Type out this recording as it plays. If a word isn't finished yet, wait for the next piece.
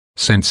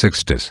Saint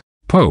Sixtus,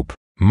 Pope,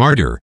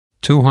 Martyr,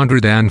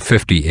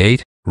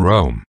 258,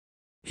 Rome.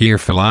 Here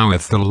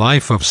followeth the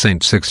life of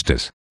Saint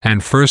Sixtus,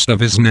 and first of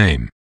his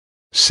name.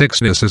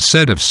 Sixtus is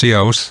said of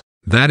Seos,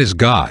 that is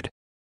God,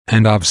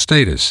 and of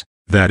status,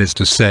 that is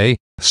to say,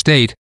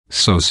 state,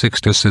 so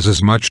Sixtus is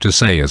as much to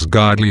say as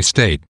godly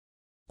state.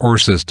 Or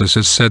Sixtus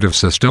is said of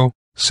Sisto,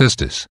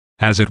 Sixtus,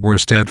 as it were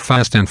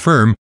steadfast and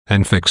firm,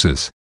 and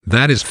fixes,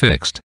 that is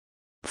fixed.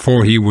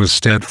 For he was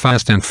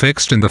steadfast and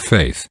fixed in the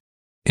faith,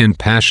 in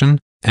passion,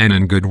 and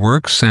in good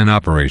works and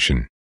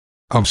operation.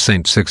 Of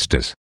Saint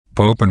Sixtus,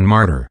 Pope and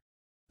Martyr.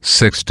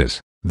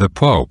 Sixtus, the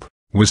Pope,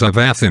 was of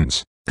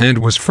Athens, and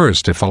was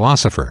first a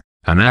philosopher,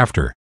 and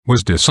after,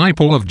 was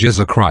disciple of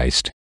Jesus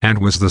Christ, and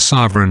was the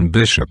sovereign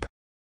bishop.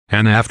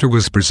 And after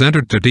was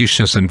presented to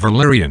Decius and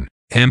Valerian,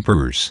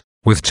 emperors,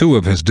 with two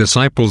of his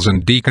disciples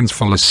and deacons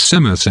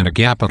Felicissimus and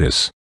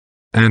Agapetus.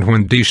 And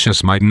when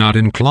Decius might not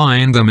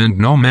incline them in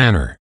no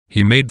manner,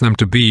 he made them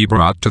to be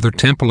brought to the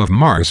temple of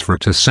Mars for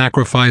to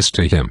sacrifice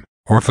to him,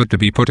 or for to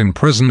be put in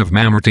prison of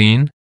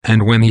Mamertine.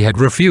 And when he had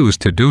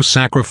refused to do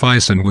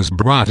sacrifice and was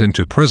brought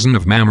into prison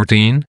of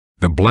Mamertine,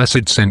 the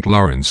blessed Saint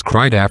Lawrence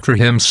cried after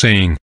him,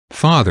 saying,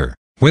 Father,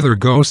 whither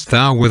goest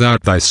thou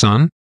without thy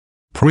son?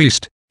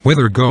 Priest,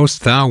 whither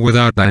goest thou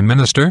without thy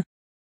minister?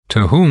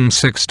 To whom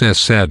Sixtus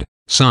said,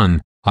 Son,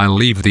 I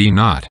leave thee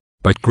not,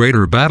 but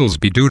greater battles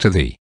be due to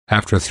thee.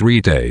 After 3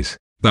 days,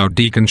 thou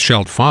deacon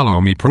shalt follow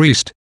me,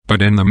 priest,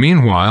 but in the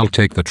meanwhile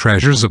take the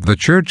treasures of the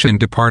church and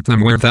depart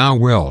them where thou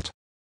wilt.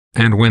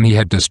 And when he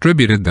had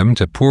distributed them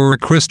to poor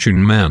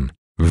Christian men,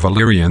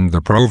 Valerian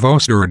the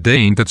provost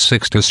ordained that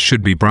Sixtus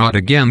should be brought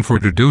again for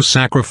to do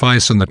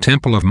sacrifice in the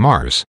temple of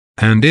Mars,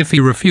 and if he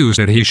refused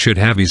it he should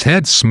have his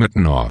head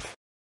smitten off.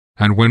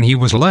 And when he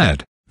was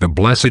led, the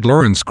blessed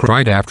Lawrence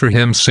cried after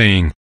him,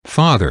 saying,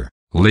 Father,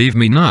 leave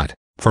me not,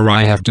 for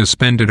I have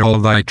dispended all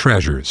thy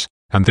treasures.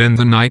 And then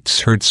the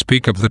knights heard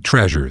speak of the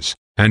treasures,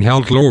 and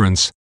held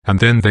Lawrence,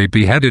 and then they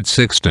beheaded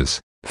Sixtus,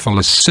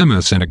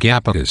 Felicissimus and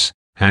Agapetus,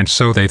 and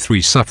so they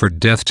 3 suffered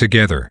death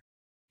together.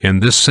 In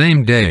this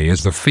same day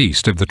is the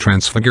feast of the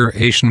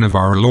transfiguration of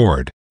our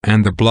Lord,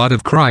 and the blood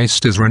of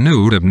Christ is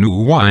renewed of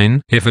new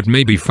wine, if it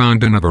may be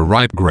found in of a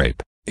ripe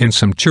grape, in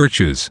some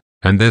churches,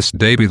 and this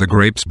day be the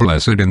grapes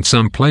blessed in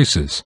some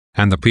places,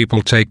 and the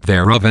people take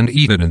thereof and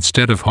eat it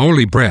instead of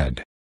holy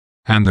bread.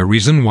 And the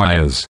reason why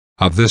is,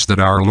 of this that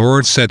our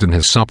Lord said in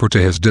his supper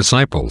to his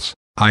disciples,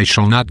 I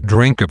shall not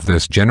drink of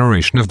this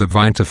generation of the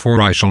vine,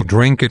 for I shall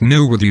drink it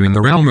new with you in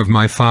the realm of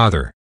my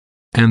Father.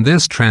 And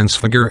this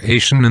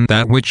transfiguration and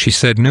that which he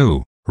said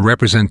new,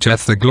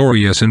 representeth the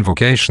glorious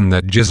invocation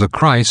that Jesus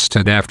Christ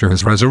had after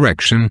his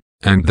resurrection,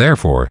 and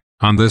therefore,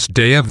 on this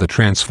day of the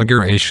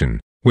transfiguration,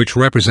 which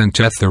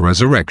representeth the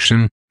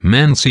resurrection,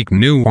 men seek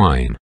new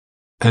wine.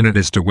 And it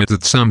is to wit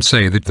that some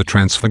say that the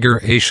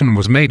transfiguration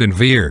was made in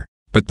Vir,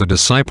 but the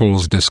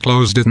disciples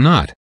disclosed it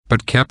not,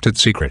 but kept it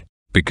secret,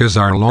 because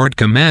our Lord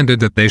commanded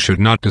that they should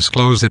not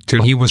disclose it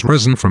till he was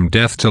risen from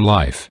death to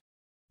life.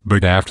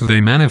 But after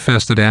they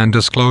manifested and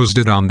disclosed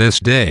it on this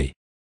day.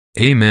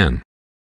 Amen.